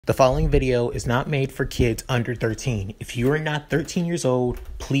The following video is not made for kids under 13. If you are not 13 years old,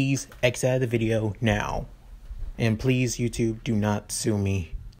 please exit out of the video now. And please, YouTube, do not sue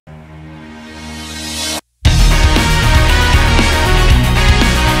me.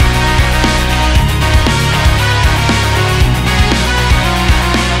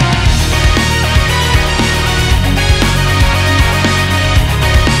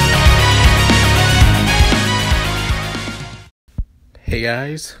 Hey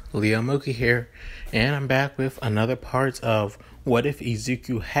guys, Mooky here, and I'm back with another part of What If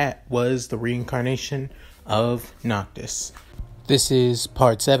Izuku was the Reincarnation of Noctis. This is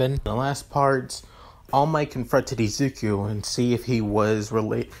part 7. In the last part, All Might confronted Izuku and see if he was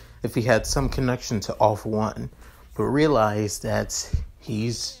if he had some connection to All For One, but realized that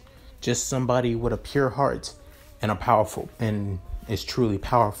he's just somebody with a pure heart and is truly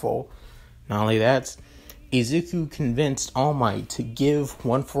powerful. Not only that, Izuku convinced All Might to give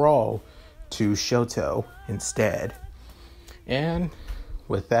One For All to Shoto instead. And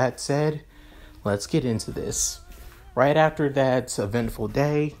with that said, let's get into this. Right after that eventful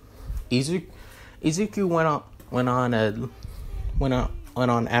day, Izuku went on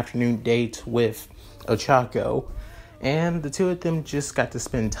an afternoon date with Ochako, and the two of them just got to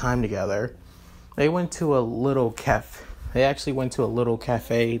spend time together. They went to a little cafe. They actually went to a little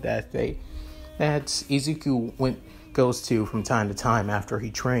cafe that Izuku goes to from time to time after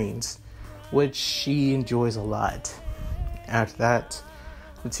he trains, which she enjoys a lot. After that,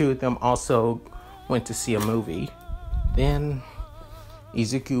 the two of them also went to see a movie. Then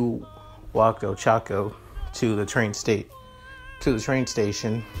Izuku walked Ochako to the train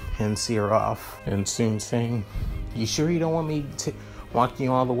station and see her off, and soon saying, "You sure you don't want me to walk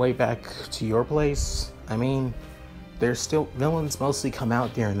you all the way back to your place? I mean, there's still villains mostly come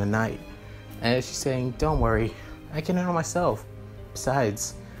out during the night." And she's saying, "Don't worry, I can handle myself.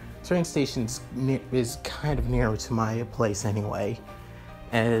 Besides, train station is kind of near to my place anyway."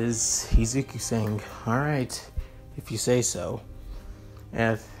 As Izuku saying, "Alright, if you say so.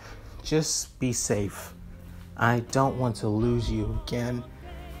 And just be safe. I don't want to lose you again."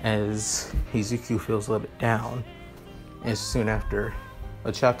 As Izuku feels a little bit down. And soon after,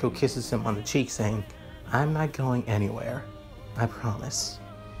 Ochako kisses him on the cheek saying, "I'm not going anywhere. I promise."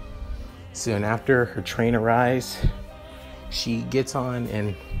 Soon after, her train arrives. She gets on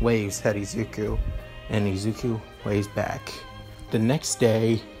and waves at Izuku, and Izuku waves back. The next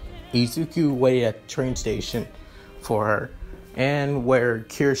day, Izuku waited at the train station for her, and where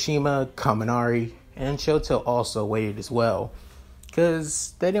Kirishima, Kaminari, and Shoto also waited as well,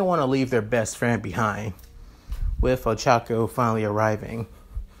 because they didn't want to leave their best friend behind, with Ochako finally arriving,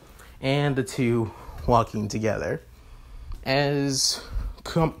 and the two walking together. As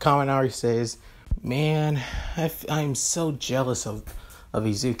Kaminari says, "Man, I'm so jealous of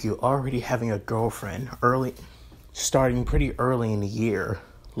Izuku already having a girlfriend starting pretty early in the year.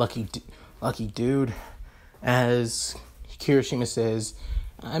 Lucky dude." As Kirishima says,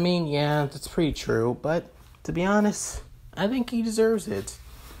 "I mean, yeah, that's pretty true, but to be honest, I think he deserves it.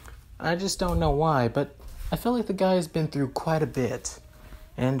 I just don't know why, but I feel like the guy has been through quite a bit,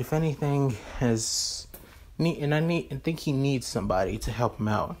 and if anything I think he needs somebody to help him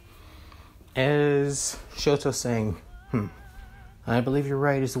out." As Shoto saying, "I believe you're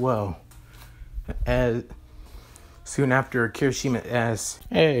right as well." As soon after, Kirishima asks,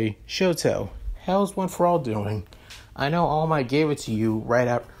 "Hey, Shoto, how's One For All doing? I know All Might gave it to you right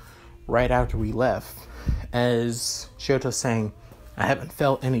after we left." As Shoto saying, "I haven't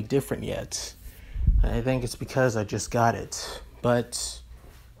felt any different yet. I think it's because I just got it, but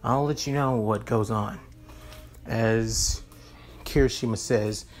I'll let you know what goes on." As Kirishima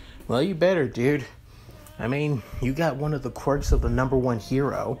says, "Well, you better, dude. I mean, you got one of the quirks of the #1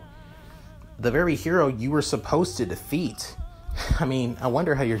 hero. The very hero you were supposed to defeat. I mean, I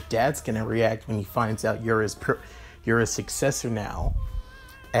wonder how your dad's gonna react when he finds out you're his successor now."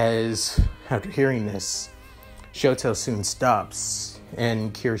 As after hearing this, Shoto soon stops,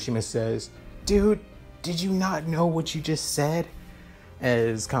 and Kirishima says, "Dude, did you not know what you just said?"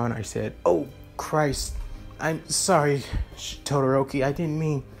 As Kaminari said, "Oh, Christ. I'm sorry, Todoroki, I didn't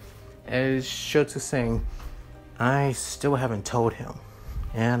mean." As Shoto saying, "I still haven't told him,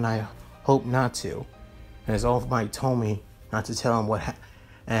 and I hope not to, as All Might told me not to tell him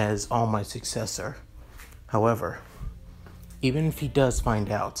as All Might's successor. However, even if he does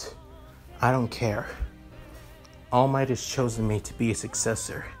find out, I don't care. All Might has chosen me to be a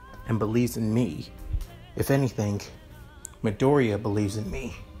successor and believes in me. If anything, Midoriya believes in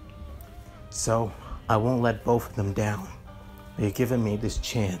me. So I won't let both of them down. They've given me this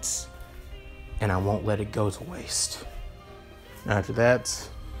chance, and I won't let it go to waste." After that,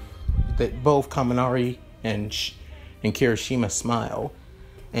 that both Kaminari and Kirishima smile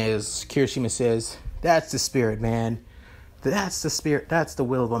as Kirishima says, "That's the spirit, man. That's the spirit. That's the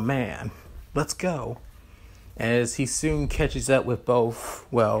will of a man. Let's go." As he soon catches up with both,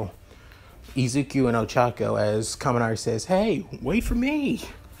 well, Izuku and Ochako, as Kaminari says, "Hey, wait for me."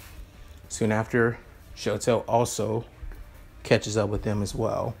 Soon after, Shoto also catches up with them as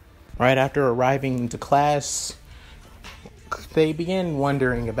well. Right after arriving to class, they begin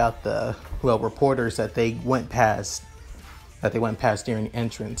wondering about the, well, reporters that they went past during the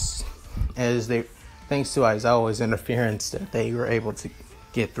entrance, as they, thanks to Aizawa's interference, that they were able to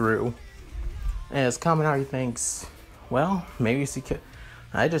get through. As Kaminari thinks, well, maybe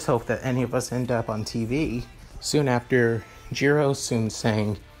I just hope that any of us end up on TV. Soon after, Jiro soon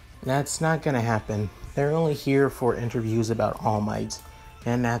saying, "That's not gonna happen. They're only here for interviews about All Might,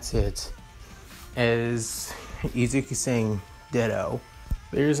 and that's it." As Izuku saying, "Ditto."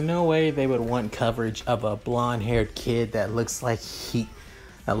 There's no way they would want coverage of a blonde-haired kid that looks like he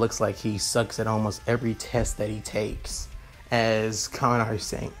sucks at almost every test that he takes. As Kaminari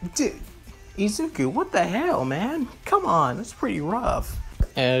saying, "Dude, Izuku, what the hell, man? Come on, that's pretty rough."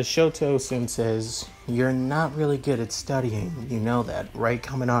 As Shoto soon says, "You're not really good at studying, you know that, right,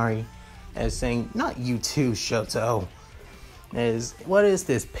 Kaminari?" As saying, "Not you too, Shoto." As, "What is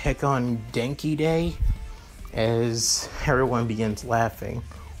this, pick on Denki Day?" As everyone begins laughing,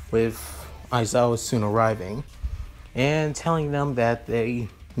 with Aizawa soon arriving and telling them that they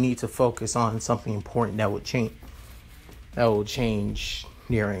need to focus on something important that will change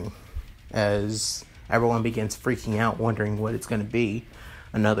nearing, as everyone begins freaking out, wondering what it's going to be.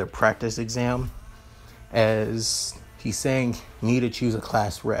 Another practice exam, as he's saying, "You need to choose a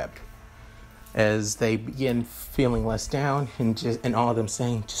class rep." As they begin feeling less down, and all of them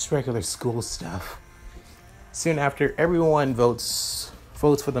saying, "Just regular school stuff." Soon after, everyone votes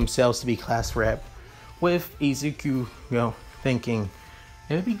for themselves to be class rep, with Izuku, thinking,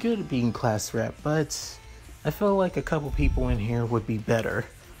 it would be good being class rep, but I feel like a couple people in here would be better.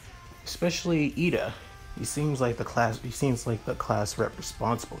 Especially Ida. He seems like the class rep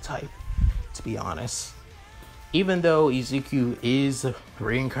responsible type, to be honest. Even though Izuku is a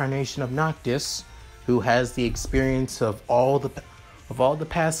reincarnation of Noctis, who has the experience of all the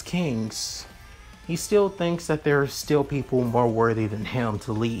past kings, he still thinks that there are still people more worthy than him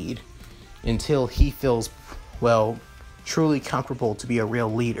to lead, until he feels, well, truly comfortable to be a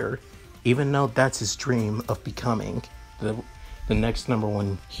real leader, even though that's his dream of becoming the next number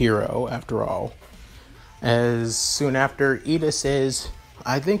one hero after all. As soon after, Ida says,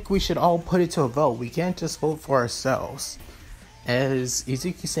 "I think we should all put it to a vote. We can't just vote for ourselves." As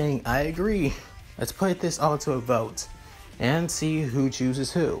Izuku saying, "I agree. Let's put this all to a vote and see who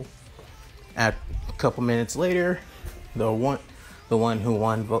chooses who." At a couple minutes later, the one who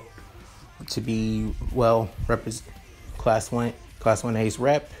won vote to be, well, class 1A's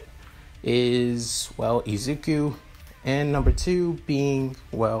rep is, well, Izuku, and number 2 being,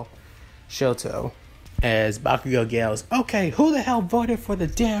 well, Shoto. As Bakugo yells, "Okay, who the hell voted for the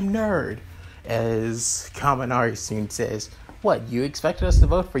damn nerd?" As Kaminari soon says, "What, you expected us to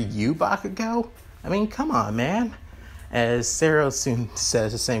vote for you, Bakugo? I mean, come on, man." As Sero soon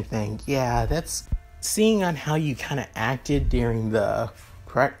says the same thing. "Yeah, that's seeing on how you kind of acted during the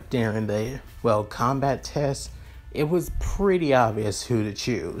combat test. It was pretty obvious who to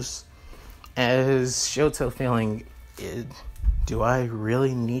choose." As Shoto feeling, "Do I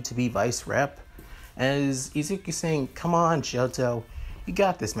really need to be vice rep?" As Izuku saying, "Come on, Shoto, you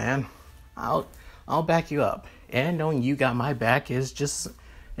got this, man. I'll back you up, and knowing you got my back is just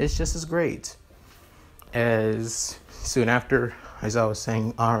as great." As soon after, as I was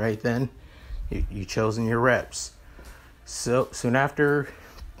saying, "All right then, you chosen your reps." So soon after,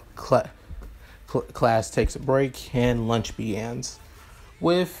 class takes a break and lunch begins,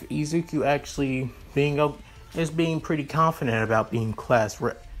 with Izuku actually being pretty confident about being class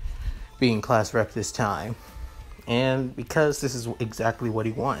rep this time, and because this is exactly what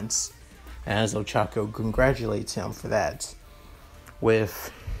he wants, as Ochako congratulates him for that,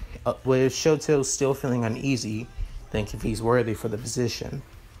 with Shoto still feeling uneasy, thinking if he's worthy for the position.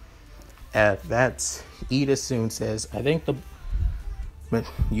 At that, Ida soon says, "I think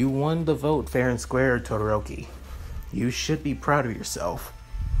you won the vote fair and square, Todoroki. You should be proud of yourself."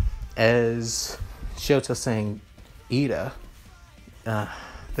 As Shoto saying, "Ida,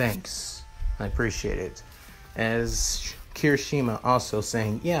 thanks. I appreciate it." As Kirishima also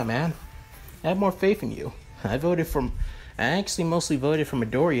saying, "Yeah, man, I have more faith in you. I actually mostly voted for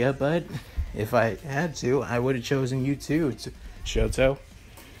Midoriya, but if I had to, I would have chosen you too, Shoto."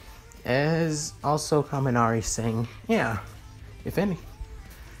 As also Kaminari saying, "Yeah, if any,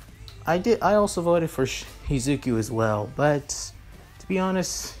 I also voted for Izuku as well, but to be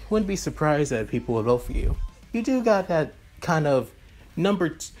honest, wouldn't be surprised that people would vote for you. You do got that kind of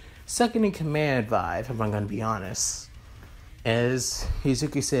second in command vibe, if I'm gonna be honest. As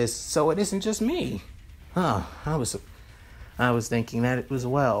Izuku says, so it isn't just me. Huh, I was thinking that it was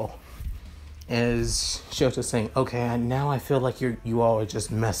well. As Shoto saying, okay, now I feel like you all are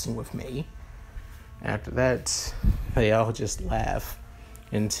just messing with me. After that, they all just laugh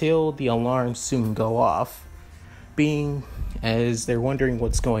until the alarms soon go off, being as they're wondering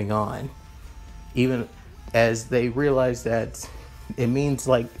what's going on. Even as they realize that it means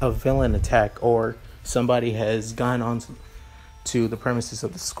like a villain attack or somebody has gone on to the premises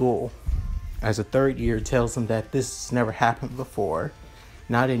of the school. As a third year tells them that this has never happened before,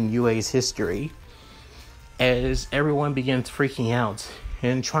 not in UA's history. As everyone begins freaking out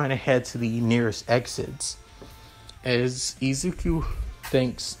and trying to head to the nearest exits. As Izuku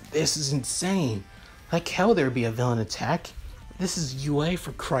thinks, this is insane. Like how there'd be a villain attack? This is UA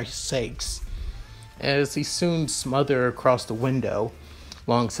for Christ's sakes. As he soon smother across the window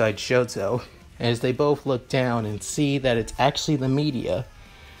alongside Shoto, as they both look down and see that it's actually the media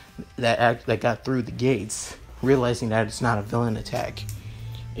that got through the gates, realizing that it's not a villain attack.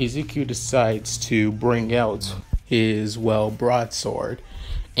 Izuku decides to bring out his broadsword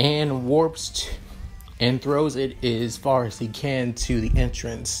and warps and throws it as far as he can to the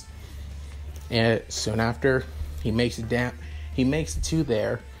entrance. And soon after, he makes it to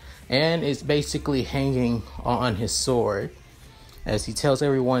there and is basically hanging on his sword as he tells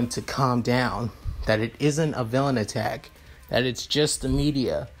everyone to calm down, that it isn't a villain attack, that it's just the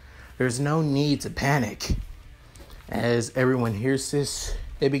media. There's no need to panic. As everyone hears this,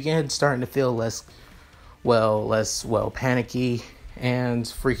 they begin starting to feel less panicky and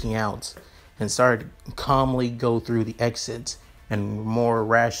freaking out, and start to calmly go through the exit in a more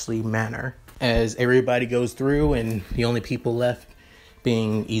rashly manner. As everybody goes through and the only people left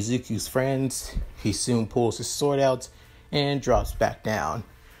being Izuku's friends, he soon pulls his sword out and drops back down.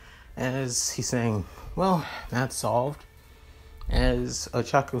 As he's saying, well, that's solved. As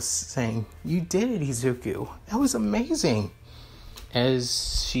Ochako's saying, you did it, Izuku. That was amazing.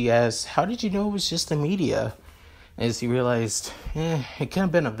 As she asks, how did you know it was just the media? As he realized, it could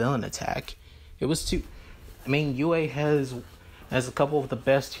have been a villain attack. It was too... UA has a couple of the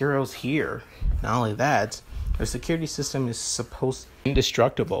best heroes here. Not only that, their security system is supposed to be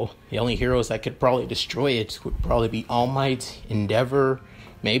indestructible. The only heroes that could probably destroy it would probably be All Might, Endeavor,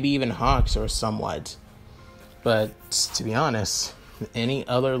 maybe even Hawks or somewhat. But to be honest, any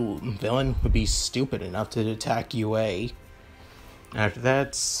other villain would be stupid enough to attack UA. After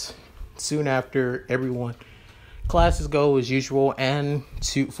that, soon after, classes go as usual, and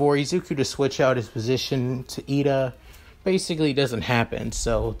for Izuku to switch out his position to Ida basically doesn't happen,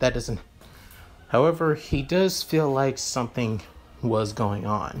 so that doesn't... However, he does feel like something was going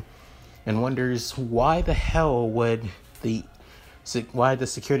on, and wonders why the hell would why the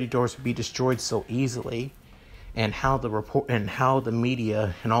security doors would be destroyed so easily, and how the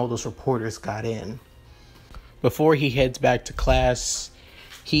media and all those reporters got in. Before he heads back to class,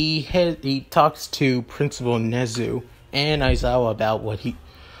 he talks to Principal Nezu and Aizawa about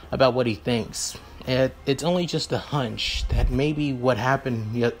what he thinks. It's only just a hunch that maybe what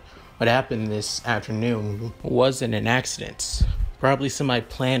happened this afternoon wasn't an accident. Probably somebody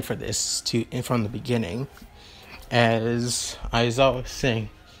planned for this from the beginning. As Aizawa was saying,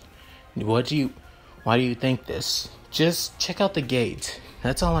 why do you think this? Just check out the gate.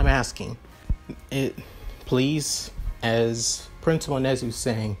 That's all I'm asking. Please, as Principal Nezu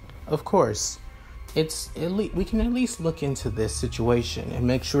saying, of course, we can at least look into this situation and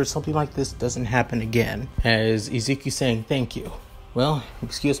make sure something like this doesn't happen again. As Izuku saying, thank you. Well,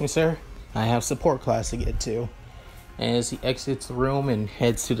 excuse me, sir. I have support class to get to. As he exits the room and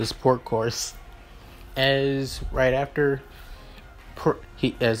heads to the support course. As right after,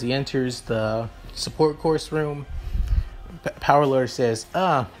 as he enters the support course room, Power Lord says,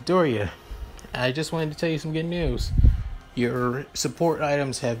 Doria, I just wanted to tell you some good news. Your support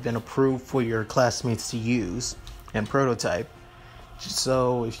items have been approved for your classmates to use and prototype.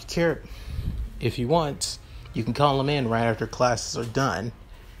 So if you want, you can call them in right after classes are done.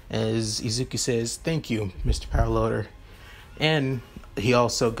 As Izuku says, thank you, Mr. Powerloader. And he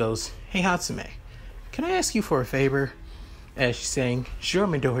also goes, hey Hatsume, can I ask you for a favor? As she's saying, sure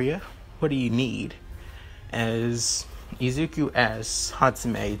Midoriya, what do you need? As Izuku asks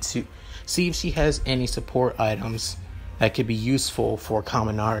Hatsume to see if she has any support items that could be useful for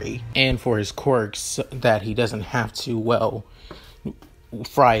Kaminari and for his quirks, so that he doesn't have to,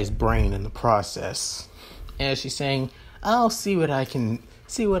 fry his brain in the process. As she's saying, I'll see what I can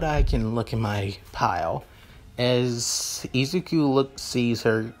see what I can look in my pile. As Izuku sees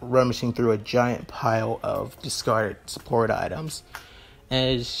her rummaging through a giant pile of discarded support items.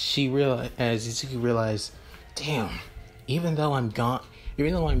 As Izuku realized, damn, even though I'm gone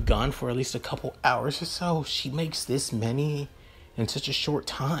for at least a couple hours or so, she makes this many in such a short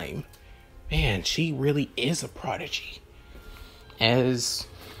time. Man, she really is a prodigy. As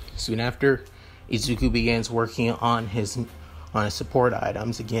soon after, Izuku begins working on his support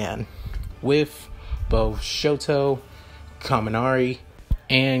items again, with both Shoto, Kaminari,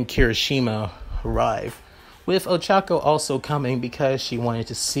 and Kirishima arrive, with Ochako also coming because she wanted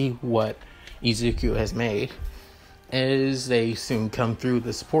to see what Izuku has made. As they soon come through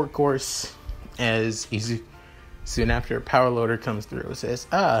the support course, as Izuku soon after Power Loader comes through, it says,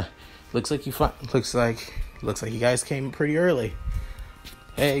 looks like you guys came pretty early.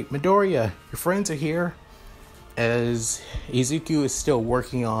 Hey, Midoriya, your friends are here. As Izuku is still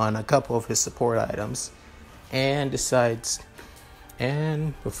working on a couple of his support items, and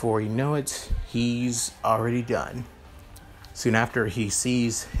before you know it, he's already done. Soon after, he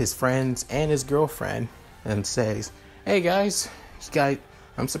sees his friends and his girlfriend and says, hey guys,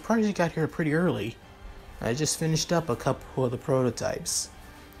 I'm surprised you got here pretty early. I just finished up a couple of the prototypes.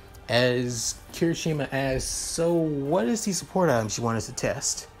 As Kirishima asks, so what is the support items you want us to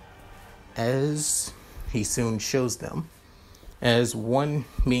test? As he soon shows them, as one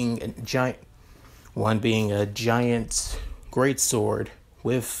being a giant greatsword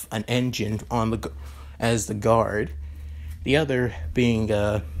with an engine as the guard, the other being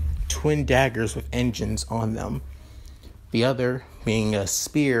twin daggers with engines on them, the other being a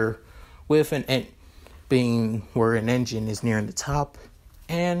spear with where an engine is near the top,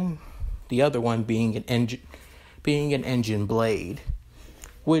 and the other one being an engine blade,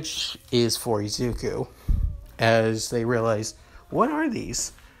 which is for Izuku. As they realize, what are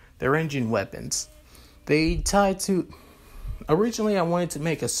these? They're engine weapons. Originally I wanted to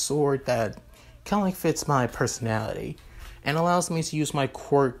make a sword that kind of like fits my personality and allows me to use my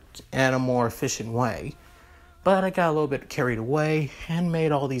quirk in a more efficient way. But I got a little bit carried away and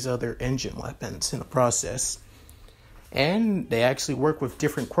made all these other engine weapons in the process. And they actually work with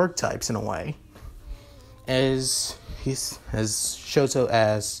different quirk types in a way. As Shoto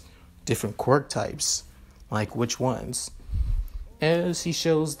asks different quirk types, like which ones? As he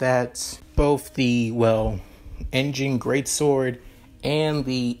shows that both the engine greatsword and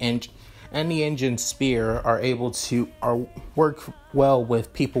the engine spear are work well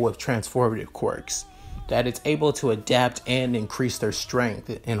with people with transformative quirks. That it's able to adapt and increase their strength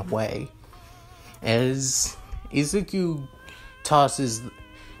in a way. As Izuku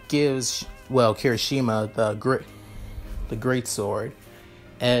gives Kirishima the greatsword,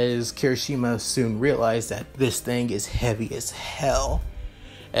 as Kirishima soon realized that this thing is heavy as hell.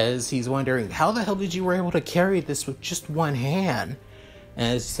 As he's wondering, how the hell did you were able to carry this with just one hand?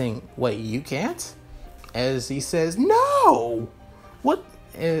 And as he's saying, wait, you can't? As he says, no! What?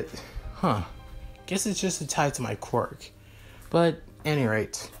 Guess it's just tied to my quirk. But, at any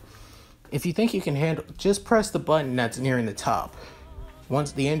rate, if you think you can handle, just press the button that's nearing the top.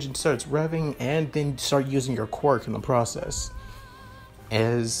 Once the engine starts revving, and then start using your quirk in the process.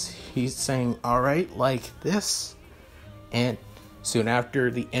 As he's saying, alright, like this. And soon after,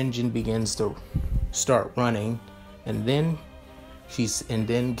 the engine begins to start running. And then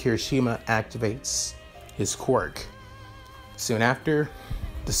Kirishima activates his quirk. Soon after,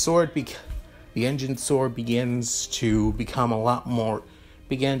 the engine sword begins to become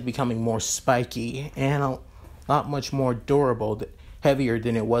becoming more spiky and a lot much more durable, heavier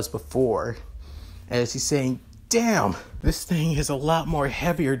than it was before. As he's saying, damn, this thing is a lot more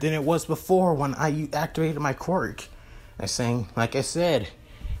heavier than it was before when I activated my quirk. I'm saying, like I said,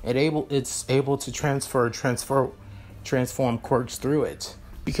 it's able to transform quirks through it.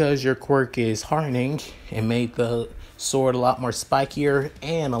 Because your quirk is hardening, it made the sword a lot more spikier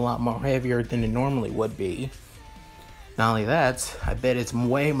and a lot more heavier than it normally would be. Not only that, I bet it's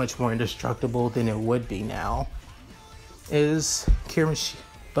way much more indestructible than it would be now.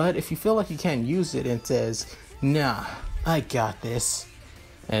 But if you feel like you can't use it, it says, nah, I got this.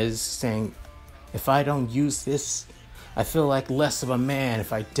 As saying, if I don't use this, I feel like less of a man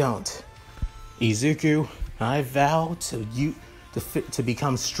if I don't. Izuku, I vow to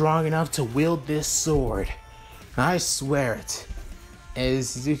become strong enough to wield this sword. I swear it.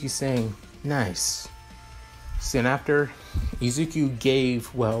 As Izuku saying, nice. Soon after, Izuku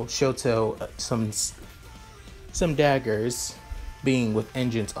gave, Shoto some daggers, being with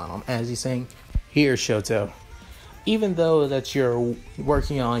engines on them. As he's saying, here, Shoto, even though that you're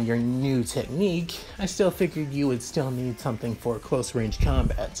working on your new technique, I still figured you would still need something for close range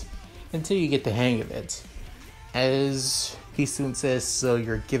combat until you get the hang of it. As he soon says, so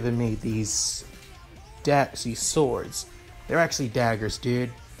you're giving me these swords. They're actually daggers,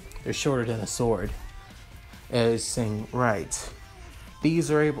 dude. They're shorter than a sword. As saying, right.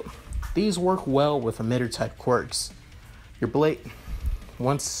 These work well with emitter type quirks. Your blade,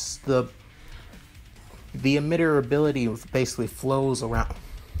 once the emitter ability basically flows around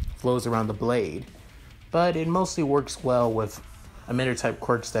the blade, but it mostly works well with emitter type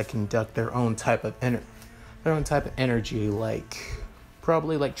quirks that conduct their own type of energy, like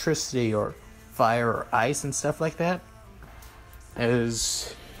probably electricity or fire or ice and stuff like that.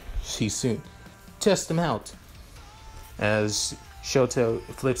 As she soon tests them out. As Shoto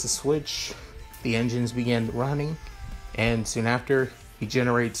flips a switch, the engines begin running, and soon after he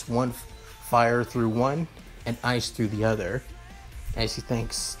generates one fire through one and ice through the other. As he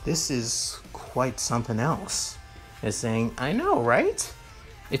thinks, this is quite something else. As saying, I know, right?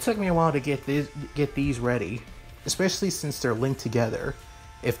 It took me a while to get these ready, especially since they're linked together.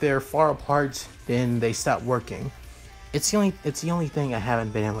 If they're far apart, then they stop working. It's the only thing I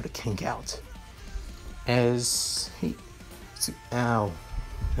haven't been able to kink out. Ow,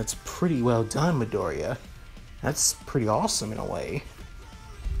 that's pretty well done, Midoriya. That's pretty awesome in a way.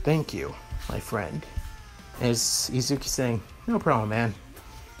 Thank you, my friend. As Izuku saying, no problem, man.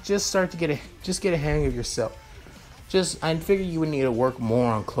 Just get a hang of yourself. I figured you would need to work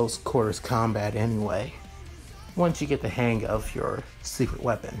more on close quarters combat anyway, once you get the hang of your secret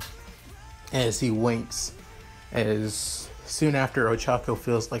weapon. As he winks, as soon after Ochako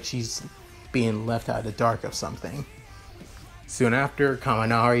feels like she's being left out of the dark of something. Soon after,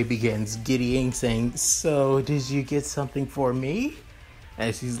 Kaminari begins giddying, saying, so did you get something for me?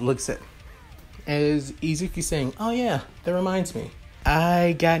 As Izuku saying, oh yeah, that reminds me.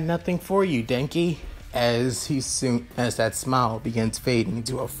 I got nothing for you, Denki. As that smile begins fading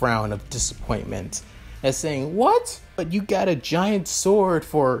into a frown of disappointment. As saying, what? But you got a giant sword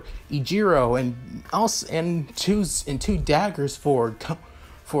for Ijiro and two daggers for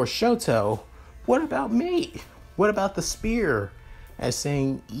Shoto. What about me? What about the spear? As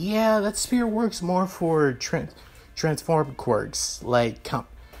saying, yeah, that spear works more for transformed quirks, like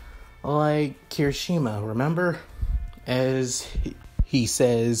Kirishima, remember? As he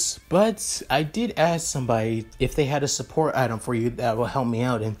says, but I did ask somebody if they had a support item for you that will help me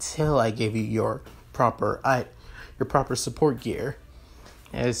out until I gave you your proper support gear.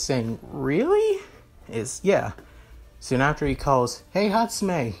 As saying, really? Yeah. Soon after he calls, hey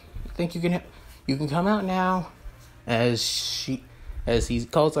Hatsume, think you can come out now? As he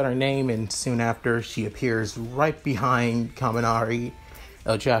calls out her name, and soon after she appears right behind Kaminari,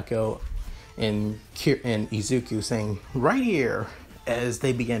 Ochako, and Izuku, saying, right here. As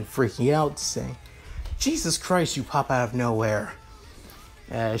they begin freaking out, saying, Jesus Christ, you pop out of nowhere.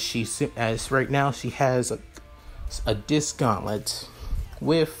 As right now she has a disc gauntlet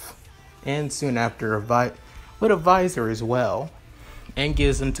and soon after with a visor as well, and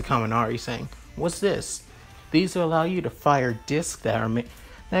gives them to Kaminari, saying, what's this? These will allow you to fire discs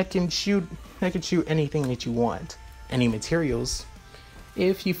that can shoot anything that you want, any materials.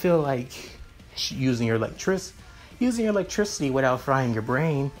 If you feel like using your electricity without frying your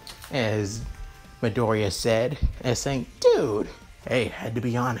brain, as Midoriya said, as saying, dude, hey, had to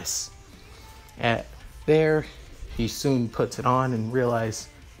be honest. There, he soon puts it on and realizes,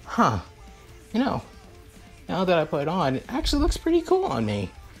 now that I put it on, it actually looks pretty cool on me.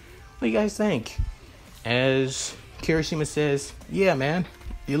 What do you guys think? As Kirishima says, yeah, man,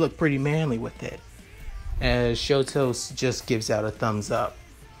 you look pretty manly with it. As Shoto just gives out a thumbs up.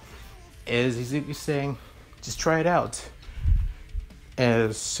 As Izuku saying, just try it out.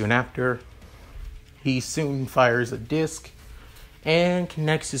 As soon after, he soon fires a disc and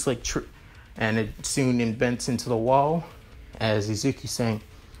connects his and it soon embeds into the wall. As Izuku saying,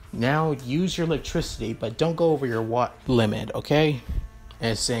 now use your electricity, but don't go over your watt limit, okay?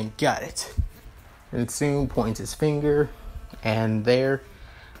 And saying, got it. And soon points his finger, and there,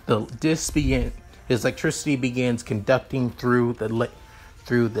 the disc his electricity begins conducting through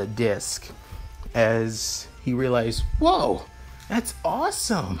the disc. As he realized, whoa, that's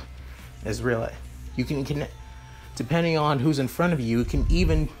awesome. As you can connect, depending on who's in front of you, you can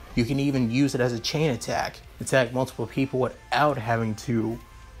even use it as a chain attack multiple people without having to,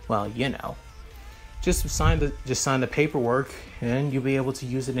 just sign the paperwork, and you'll be able to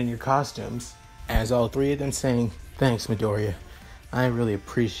use it in your costumes. As all three of them saying, thanks, Midoriya, I really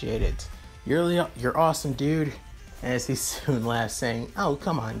appreciate it. You're awesome, dude. As he soon laughs, saying, oh,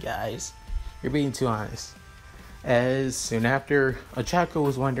 come on, guys, you're being too honest. As soon after, Ochako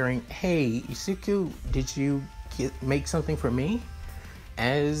was wondering, hey, Izuku, did you make something for me?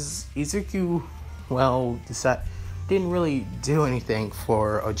 As Izuku, well, didn't really do anything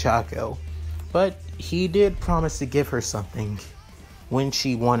for Ochako, but he did promise to give her something when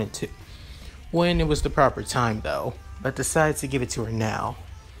she wanted to. When it was the proper time, though, but decides to give it to her now.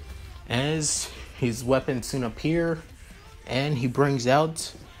 As his weapons soon appear, and he brings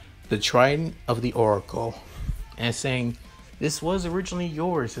out the Trident of the Oracle, and saying, this was originally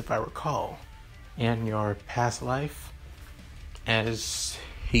yours, if I recall, in your past life. As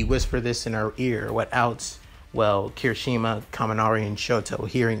he whispered this in her ear without, well, Kirishima, Kaminari, and Shoto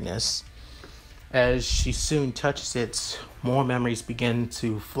hearing this. As she soon touches it, more memories begin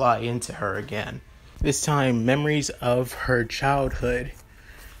to fly into her again. This time, memories of her childhood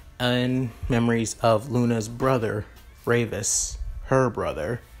and memories of Luna's brother, Ravis, her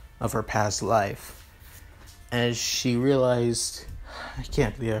brother, of her past life. As she realized, I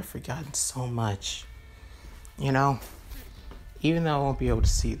can't believe I've forgotten so much. You know, even though I won't be able to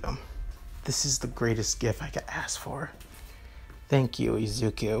see them, this is the greatest gift I could ask for. Thank you,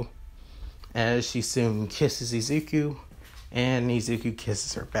 Izuku. As she soon kisses Izuku, and Izuku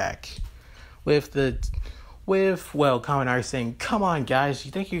kisses her back. With Kaminari saying, come on guys,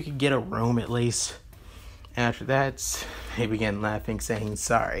 you think you could get a room at least? After that, they begin laughing, saying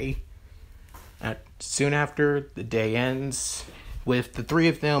sorry. Soon after, the day ends with the three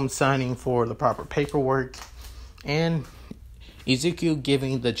of them signing for the proper paperwork and Izuku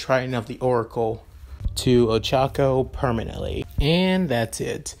giving the Trident of the Oracle to Ochako permanently. And that's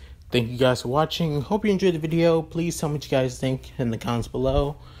it. Thank you guys for watching. Hope you enjoyed the video. Please tell me what you guys think in the comments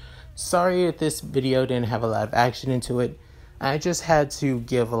below. Sorry if this video didn't have a lot of action into it. I just had to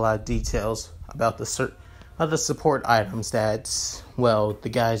give a lot of details about the support items that, well, the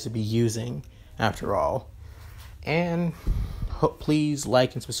guys would be using after all. And please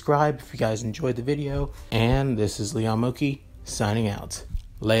like and subscribe if you guys enjoyed the video. And this is Mooky signing out.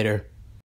 Later.